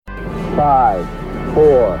5,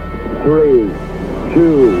 4, 3,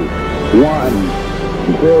 2, 1,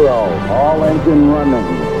 0. All engine running.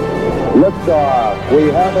 Liftoff. We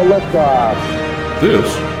have a liftoff. This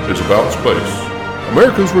is About Space,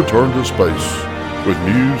 America's return to space, with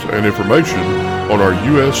news and information on our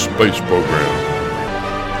U.S. space program.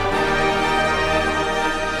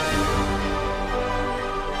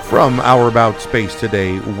 From our About Space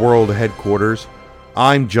Today World Headquarters,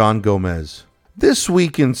 I'm John Gomez. This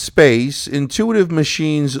week in space, Intuitive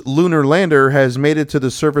Machines' lunar lander has made it to the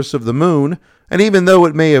surface of the moon, and even though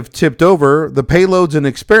it may have tipped over, the payloads and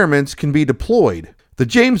experiments can be deployed. The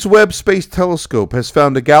James Webb Space Telescope has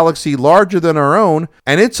found a galaxy larger than our own,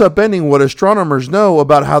 and it's upending what astronomers know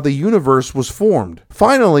about how the universe was formed.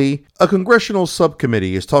 Finally, a congressional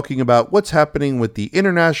subcommittee is talking about what's happening with the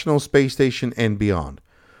International Space Station and beyond.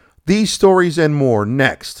 These stories and more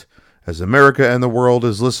next, as America and the world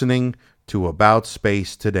is listening to About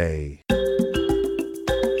Space Today.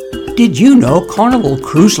 Did you know Carnival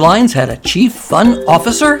Cruise Lines had a chief fun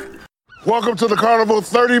officer? Welcome to the Carnival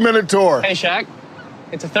 30-minute tour. Hey, Shaq.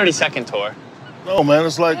 It's a 30-second tour. No, man,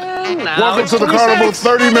 it's like, now welcome it's to the 26. Carnival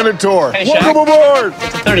 30-minute tour. Hey, Shaq. Welcome aboard.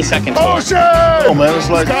 It's a 30-second tour. Ocean! Oh, man, it's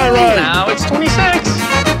like, skyride. Now it's 26.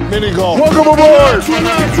 Mini golf. Welcome aboard.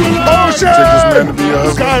 Relax. Ocean! Take this man to be a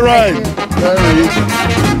husband. Skyride. Very easy.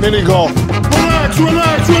 Mini golf.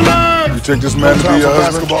 Relax. You take this man to be a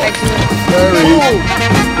husband. Very easy.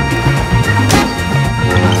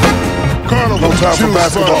 Carnival. No time for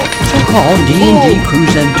basketball. So call D&D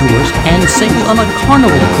Cruise and Tours and sail on a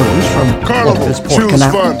Carnival cruise from Port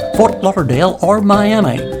Canaveral, Fort Lauderdale, or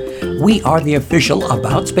Miami. We are the official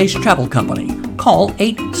About Space travel company. Call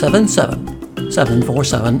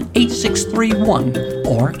 877-747-8631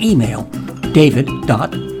 or email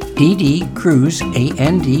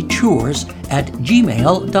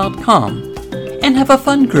david.ddcruiseandtours@gmail.com and have a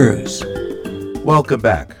fun cruise. Welcome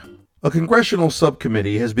back. A congressional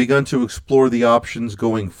subcommittee has begun to explore the options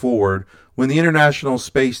going forward when the International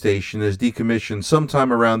Space Station is decommissioned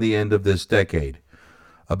sometime around the end of this decade.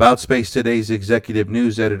 About Space Today's executive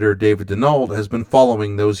news editor David Denault has been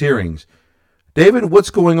following those hearings. David, what's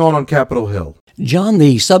going on Capitol Hill? John,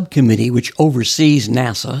 the subcommittee which oversees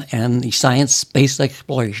NASA and the science, space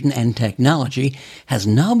exploration, and technology has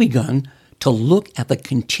now begun to look at the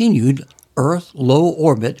continued Earth low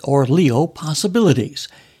orbit, or LEO, possibilities.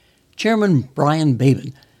 Chairman Brian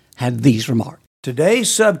Babin had these remarks. Today's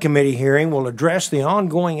subcommittee hearing will address the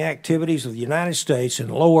ongoing activities of the United States in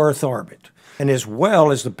low Earth orbit, and as well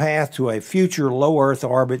as the path to a future low Earth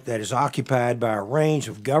orbit that is occupied by a range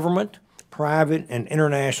of government, private, and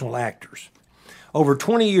international actors. Over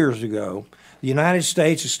 20 years ago, the United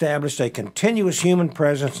States established a continuous human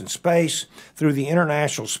presence in space through the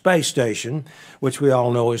International Space Station, which we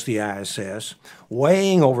all know as the ISS,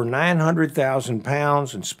 weighing over 900,000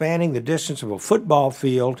 pounds and spanning the distance of a football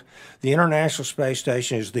field. The International Space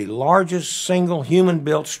Station is the largest single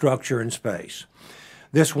human-built structure in space.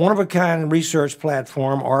 This one-of-a-kind research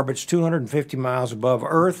platform orbits 250 miles above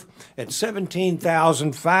Earth at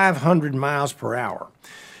 17,500 miles per hour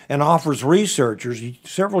and offers researchers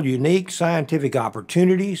several unique scientific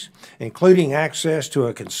opportunities, including access to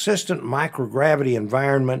a consistent microgravity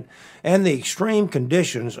environment and the extreme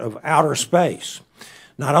conditions of outer space.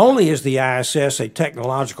 Not only is the ISS a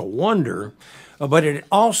technological wonder, but it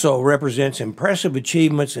also represents impressive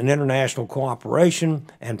achievements in international cooperation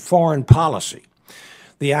and foreign policy.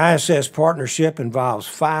 The ISS partnership involves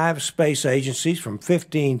 5 space agencies from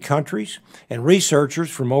 15 countries, and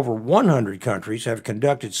researchers from over 100 countries have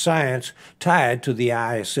conducted science tied to the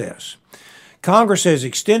ISS. Congress has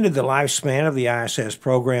extended the lifespan of the ISS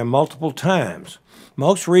program multiple times,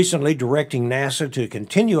 most recently directing NASA to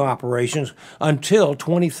continue operations until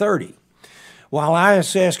 2030. While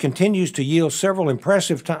ISS continues to yield several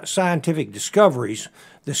impressive scientific discoveries,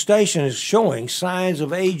 the station is showing signs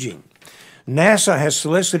of aging. NASA has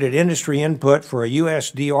solicited industry input for a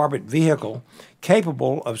U.S. deorbit vehicle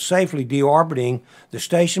capable of safely deorbiting the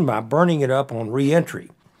station by burning it up on re-entry.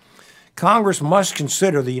 Congress must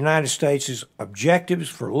consider the United States' objectives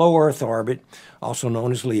for low Earth orbit, also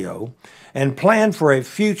known as LEO, and plan for a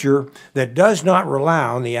future that does not rely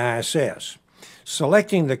on the ISS.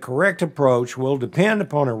 Selecting the correct approach will depend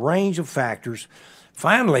upon a range of factors.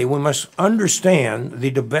 Finally, we must understand the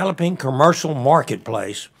developing commercial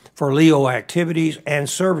marketplace for LEO activities and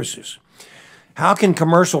services. How can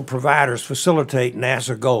commercial providers facilitate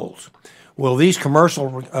NASA goals? Will these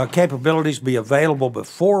commercial capabilities be available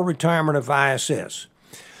before retirement of ISS?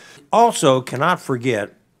 Also, cannot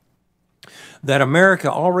forget that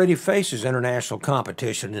America already faces international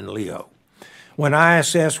competition in LEO. When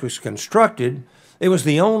ISS was constructed, It was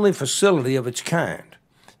the only facility of its kind.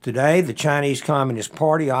 Today, the Chinese Communist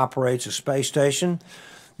Party operates a space station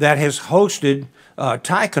that has hosted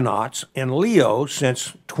taikonauts in LEO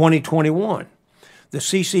since 2021. The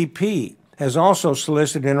CCP has also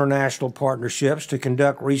solicited international partnerships to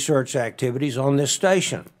conduct research activities on this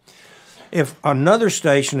station. If another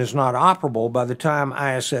station is not operable by the time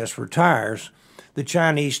ISS retires, the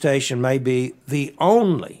Chinese station may be the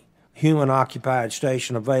only human-occupied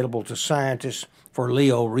station available to scientists for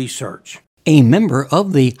LEO research. A member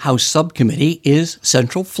of the House Subcommittee is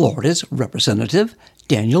Central Florida's Representative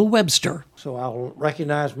Daniel Webster. So I'll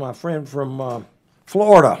recognize my friend from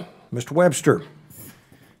Florida, Mr. Webster.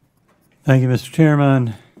 Thank you, Mr.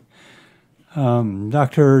 Chairman.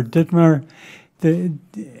 Dr. Dittmer,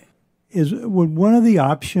 would one of the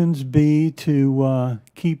options be to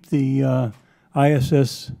keep the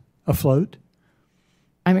ISS afloat?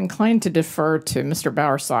 I'm inclined to defer to Mr.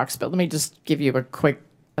 Bowersox, but let me just give you a quick.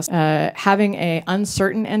 Having an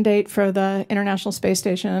uncertain end date for the International Space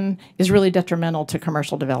Station is really detrimental to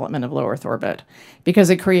commercial development of low Earth orbit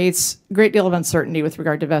because it creates a great deal of uncertainty with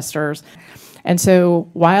regard to investors. And so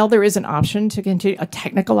while there is an option to continue, a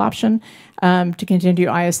technical option to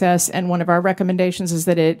continue ISS, and one of our recommendations is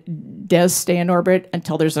that it does stay in orbit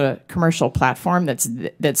until there's a commercial platform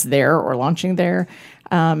that's there or launching there,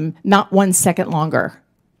 not 1 second longer.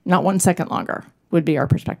 Not 1 second longer would be our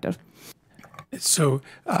perspective. So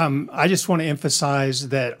I just want to emphasize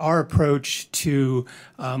that our approach to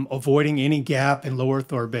avoiding any gap in low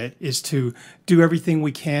Earth orbit is to do everything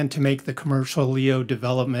we can to make the commercial LEO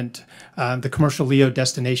development, the commercial LEO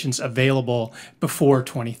destinations available before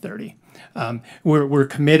 2030. We're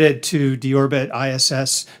committed to deorbit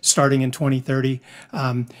ISS starting in 2030,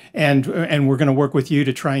 and we're going to work with you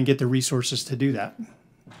to try and get the resources to do that.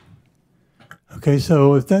 Okay,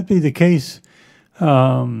 so if that be the case,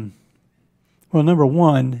 well, number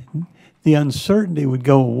one, the uncertainty would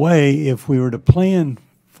go away if we were to plan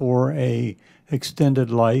for a extended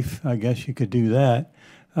life. I guess you could do that,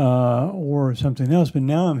 or something else. But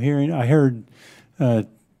now I heard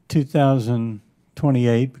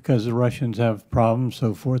 2028 because the Russians have problems,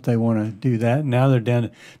 so forth. They want to do that. Now they're down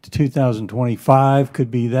to 2025, could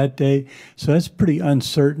be that date. So that's pretty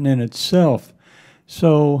uncertain in itself.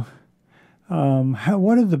 So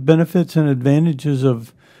what are the benefits and advantages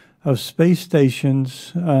of space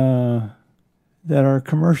stations that are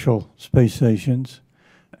commercial space stations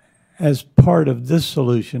as part of this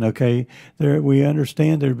solution? Okay, we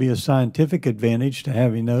understand there'd be a scientific advantage to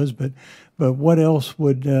having those, but what else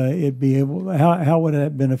would it be able? How would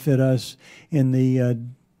that benefit us in the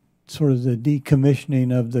sort of the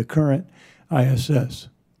decommissioning of the current ISS?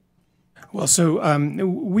 Well, so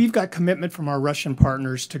we've got commitment from our Russian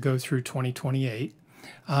partners to go through 2028.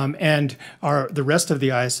 And the rest of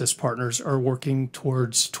the ISS partners are working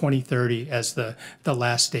towards 2030 as the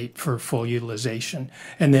last date for full utilization.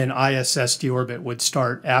 And then ISS deorbit would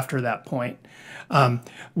start after that point.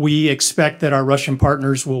 We expect that our Russian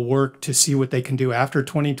partners will work to see what they can do after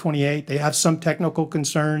 2028. They have some technical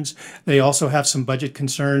concerns. They also have some budget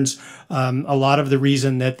concerns. A lot of the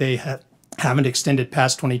reason that they haven't extended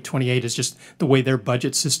past 2028 is just the way their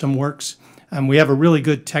budget system works. We have a really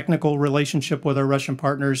good technical relationship with our Russian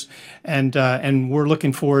partners, and we're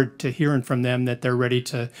looking forward to hearing from them that they're ready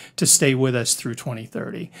to stay with us through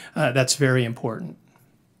 2030. That's very important.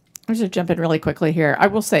 I'm just jump in really quickly here. I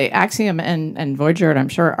will say Axiom and Voyager, I'm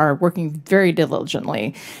sure, are working very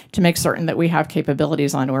diligently to make certain that we have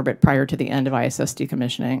capabilities on orbit prior to the end of ISS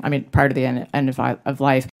decommissioning. I mean, prior to the end of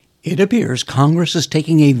life. It appears Congress is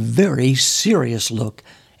taking a very serious look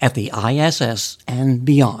at the ISS and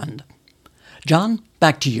beyond. John,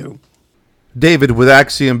 back to you. David, with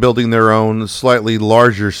Axiom building their own slightly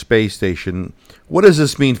larger space station, what does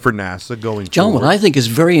this mean for NASA going John, forward? what I think is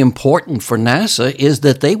very important for NASA is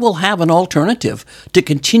that they will have an alternative to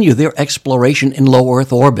continue their exploration in low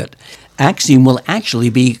Earth orbit. Axiom will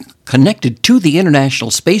actually be connected to the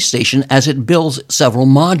International Space Station as it builds several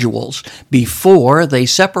modules before they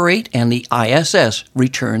separate and the ISS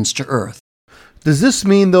returns to Earth. Does this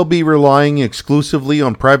mean they'll be relying exclusively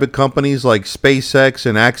on private companies like SpaceX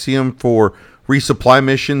and Axiom for resupply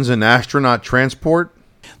missions and astronaut transport?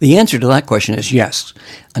 The answer to that question is yes.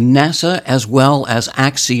 NASA as well as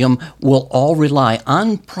Axiom will all rely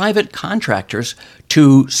on private contractors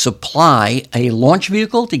to supply a launch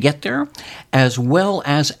vehicle to get there, as well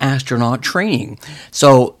as astronaut training.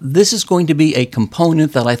 So this is going to be a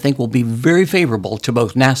component that I think will be very favorable to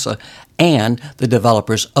both NASA and the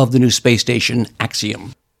developers of the new space station,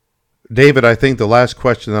 Axiom. David, I think the last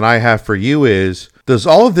question that I have for you is, does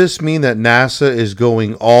all of this mean that NASA is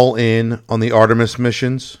going all in on the Artemis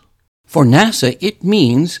missions? For NASA, it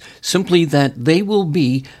means simply that they will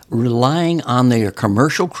be relying on their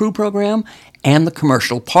commercial crew program and the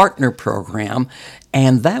commercial partner program,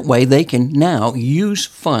 and that way they can now use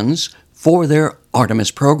funds for their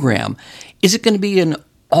Artemis program. Is it going to be an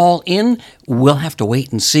all-in? We'll have to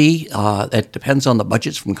wait and see. It depends on the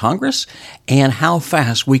budgets from Congress and how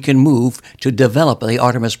fast we can move to develop the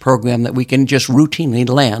Artemis program that we can just routinely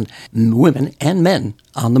land women and men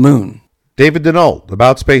on the moon. David Denault,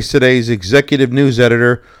 About Space Today's executive news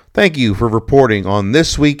editor, thank you for reporting on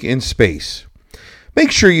This Week in Space.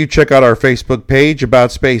 Make sure you check out our Facebook page,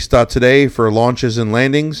 aboutspace.today, for launches and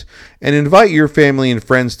landings, and invite your family and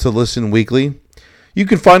friends to listen weekly. You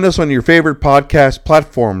can find us on your favorite podcast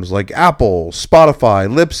platforms like Apple, Spotify,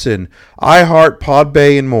 Libsyn, iHeart,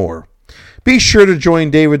 Podbay, and more. Be sure to join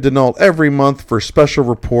David Denault every month for Special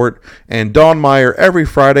Report and Dawn Meyer every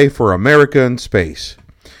Friday for America in Space.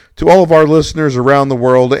 To all of our listeners around the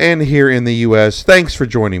world and here in the U.S., thanks for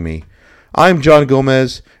joining me. I'm John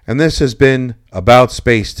Gomez, and this has been About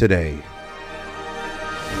Space Today.